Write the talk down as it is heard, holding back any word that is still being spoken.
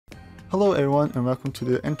Hello everyone and welcome to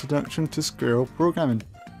the introduction to Squirrel programming.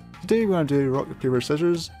 Today we're going to do rock, paper,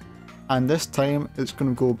 scissors, and this time it's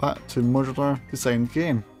going to go back to modular design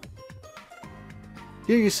game.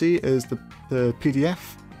 Here you see is the PDF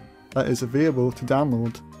that is available to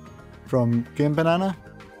download from Game Banana,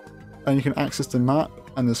 and you can access the map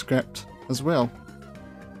and the script as well.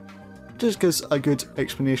 It just gives a good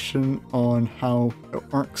explanation on how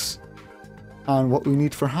it works and what we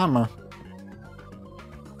need for hammer.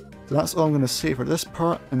 So that's all I'm going to say for this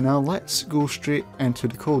part, and now let's go straight into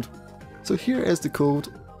the code. So here is the code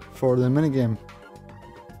for the minigame.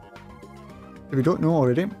 If you don't know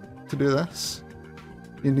already, to do this,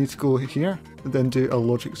 you need to go here and then do a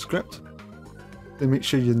logic script. Then make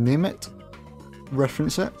sure you name it,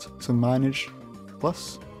 reference it, so manage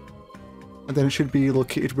plus, and then it should be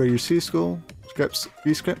located where your CSGO scripts,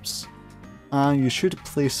 VScripts, and you should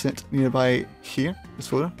place it nearby here, this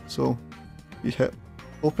folder. So you hit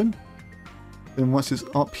open, then once it's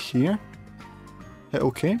up here, hit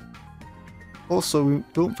OK. Also,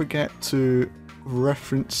 don't forget to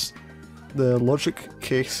reference the logic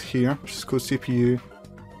case here, which is called CPU,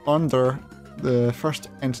 under the first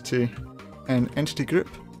entity and entity group.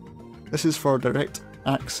 This is for direct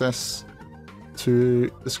access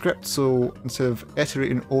to the script, so instead of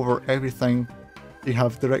iterating over everything, you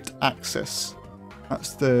have direct access.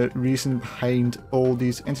 That's the reason behind all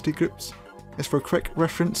these entity groups. It's for quick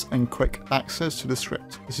reference and quick access to the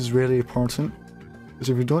script. This is really important, because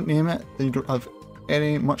if you don't name it, then you don't have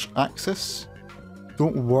any much access.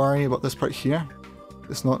 Don't worry about this part here,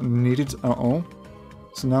 it's not needed at all.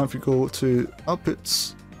 So now if you go to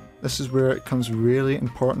outputs, this is where it becomes really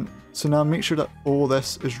important. So now make sure that all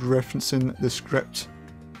this is referencing the script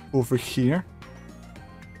over here.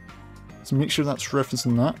 So make sure that's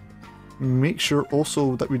referencing that. Make sure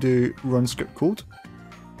also that we do run script code.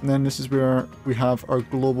 And then this is where we have our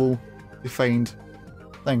global defined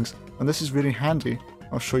things. And this is really handy.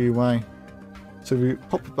 I'll show you why. So we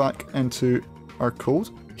pop it back into our code.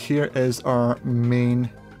 Here is our main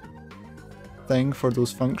thing for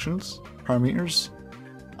those functions, parameters.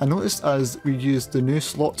 I noticed as we use the new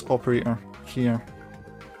slot operator here.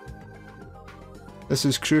 This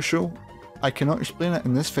is crucial. I cannot explain it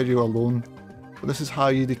in this video alone, but this is how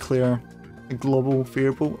you declare a global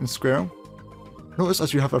variable in Squirrel. Notice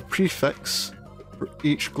as you have a prefix for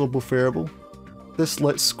each global variable, this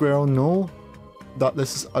lets Squirrel know that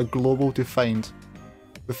this is a global defined.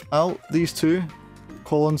 Without these two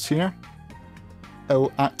colons here, it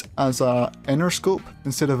will act as an inner scope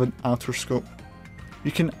instead of an outer scope.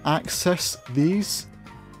 You can access these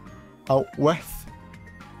out with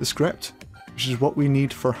the script, which is what we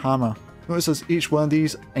need for hammer. Notice as each one of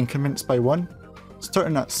these increments by 1,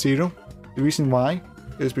 starting at 0. The reason why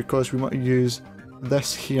is because we want to use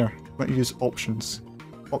this here. We want to use options.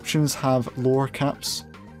 Options have lower caps.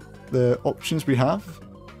 The options we have,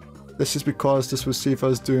 this is because this will save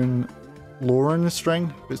us doing lower in the string,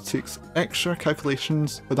 which takes extra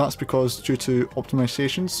calculations, but that's because due to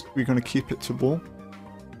optimizations, we're going to keep it to low.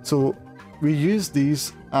 So we use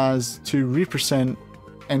these as to represent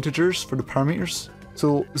integers for the parameters.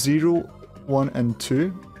 So 0, 1 and 2,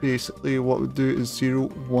 basically what we do is 0,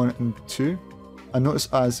 1 and 2. And notice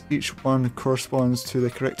as each one corresponds to the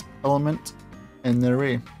correct element in the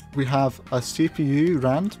array. We have a CPU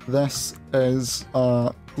rand. This is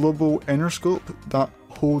a global inner scope that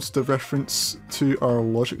holds the reference to our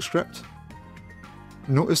logic script.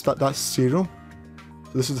 Notice that that's 0.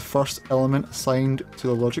 So this is the first element assigned to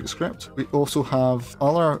the logic script. We also have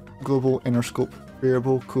our global inner scope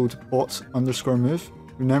variable called bot_move.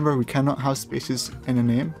 Remember, we cannot have spaces in a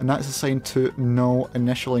name, and that's assigned to null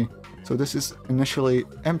initially. So this is initially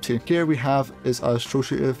empty. Here we have is a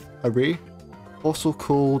associative array, also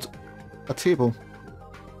called a table.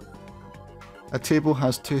 A table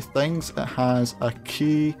has two things. It has a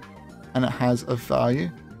key and it has a value.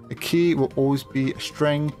 A key will always be a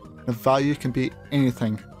string. A value can be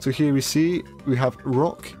anything. So here we see we have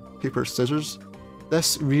rock, paper, scissors.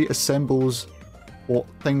 This reassembles what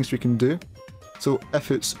things we can do. So if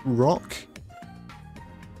it's rock,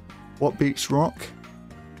 what beats rock?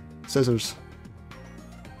 Scissors.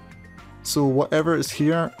 So whatever is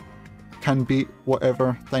here can beat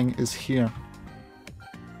whatever thing is here.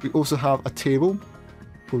 We also have a table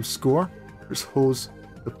called score, which holds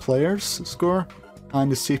the player's score and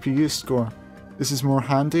the CPU score. This is more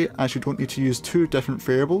handy as you don't need to use two different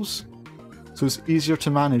variables, so it's easier to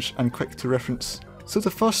manage and quick to reference. So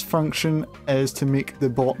the first function is to make the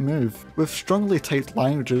bot move. With strongly typed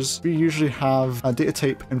languages, we usually have a data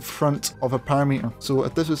type in front of a parameter. So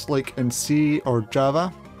if this was like in C or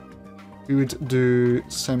Java, we would do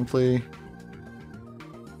simply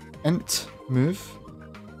int move.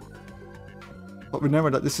 But remember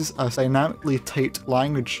that this is a dynamically typed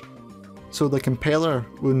language, so the compiler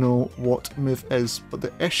will know what move is. But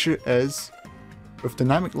the issue is, with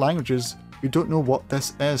dynamic languages, we don't know what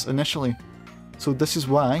this is initially. So this is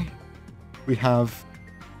why we have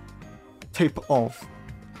type of.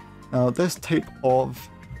 Now this type of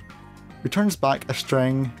returns back a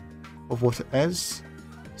string of what it is.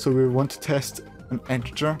 So we want to test an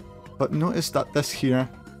integer, but notice that this here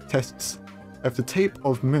tests if the type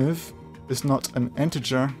of move is not an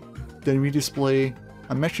integer, then we display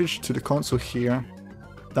a message to the console here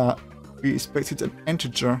that we expected an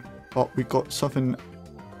integer, but we got something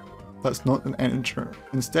that's not an integer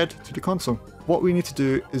instead to the console. What we need to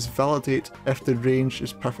do is validate if the range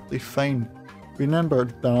is perfectly fine. Remember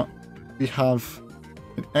that we have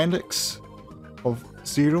an index of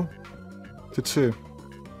 0 to 2.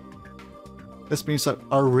 This means that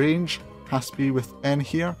our range has to be within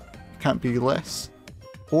here, it can't be less,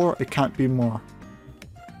 or it can't be more.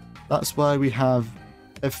 That's why we have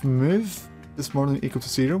if move is more than or equal to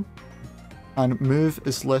 0 and move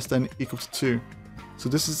is less than or equal to 2. So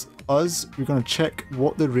this is us, we're going to check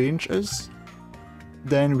what the range is,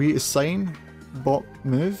 then we assign bot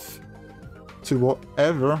move to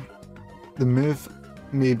whatever the move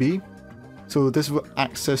may be. So this will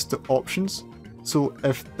access the options. So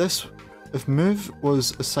if move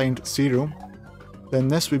was assigned 0, then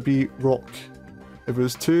this would be rock. If it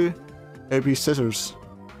was 2, it would be scissors.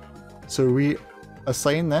 So we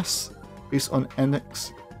assign this based on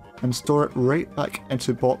index and store it right back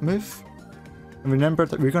into bot move. And remember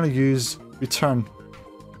that we're going to use return.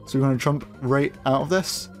 So we're going to jump right out of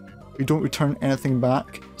this. We don't return anything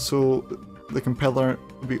back, so the compiler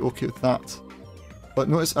will be okay with that. But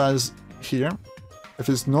notice as here, if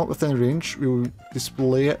it's not within range, we will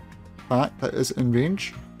display it back that is in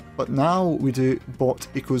range. But now we do bot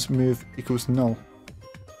equals move equals null.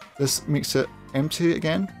 This makes it empty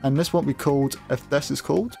again, and this won't be called if this is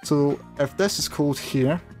called. So if this is called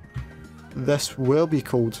here, this will be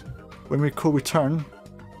called. When we call return,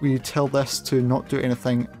 we tell this to not do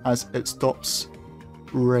anything as it stops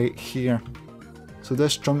right here. So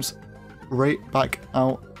this jumps right back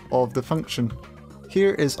out of the function.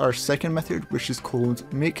 Here is our second method, which is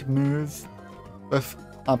called make move with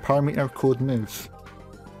a parameter called move.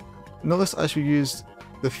 Notice as we use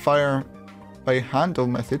the fire by handle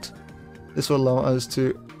method, this will allow us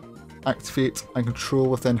to activate and control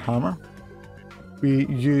within hammer. We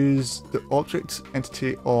use the object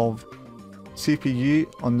entity of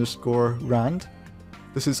CPU_rand.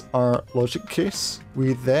 This is our logic case.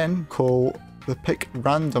 We then call the pick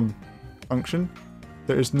random function.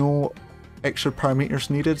 There is no extra parameters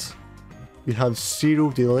needed. We have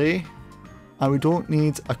 0 delay, and we don't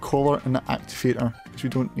need a caller and an activator because we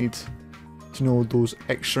don't need to know those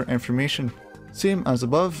extra information. Same as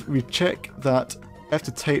above, we check that if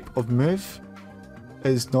the type of move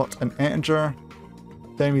is not an integer,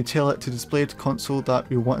 then we tell it to display to console that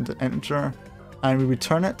we wanted an integer, and we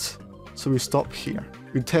return it, so we stop here.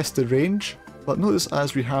 We test the range, but notice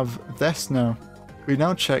as we have this now, we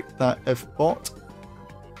now check that if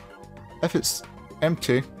it's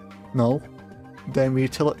empty, null, then we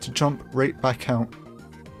tell it to jump right back out.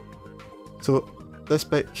 So this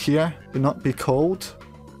bit here will not be called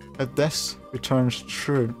if this returns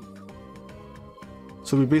true.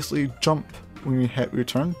 So we basically jump when we hit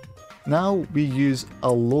return. Now we use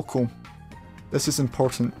a local. This is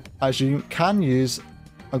important as you can use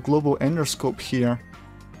a global underscope here,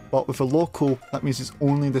 but with a local that means it's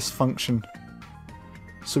only this function.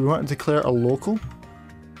 So we want to declare a local.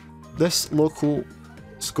 This local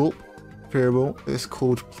scope variable is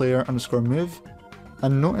called player_move,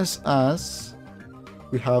 and notice as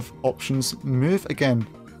we have options move again.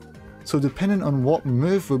 So depending on what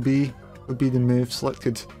move would be the move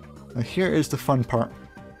selected. Now here is the fun part.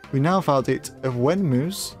 We now validate if when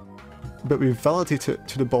moves, but we validate it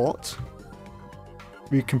to the bot,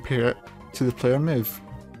 we compare it to the player move.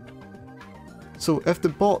 So if the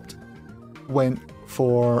bot went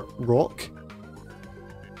for rock,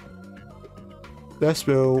 this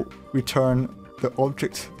will return the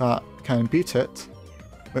object that can beat it,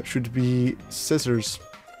 which would be scissors.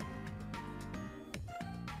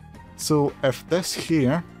 So if this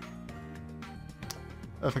here,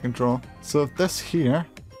 if I can draw, so if this here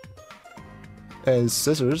is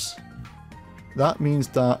scissors, that means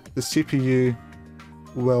that the CPU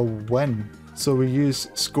will win. So we use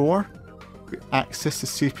score, we access the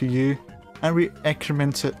CPU, and we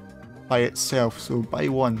increment it by itself, so by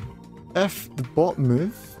 1. If the bot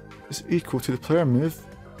move is equal to the player move,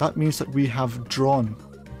 that means that we have drawn.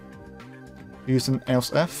 Use an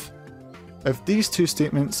else if, If these two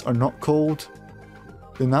statements are not called,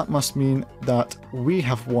 then that must mean that we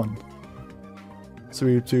have won. So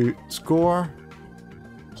we do score,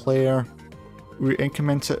 player, we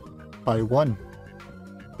increment it by 1.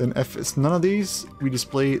 Then if it's none of these, we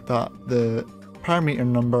display that the parameter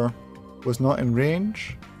number was not in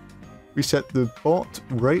range. We set the bot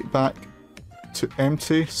right back to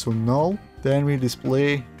empty, so null. Then we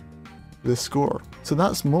display the score. So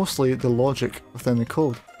that's mostly the logic within the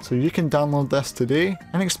code. So you can download this today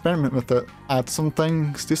and experiment with it. Add some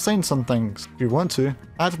things, design some things. If you want to,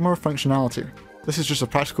 add more functionality. This is just a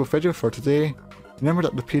practical video for today. Remember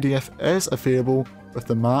that the PDF is available with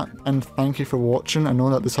the map, and thank you for watching. I know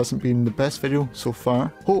that this hasn't been the best video so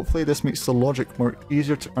far. Hopefully this makes the logic more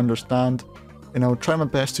easier to understand, and I'll try my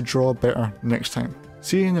best to draw better next time.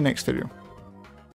 See you in the next video.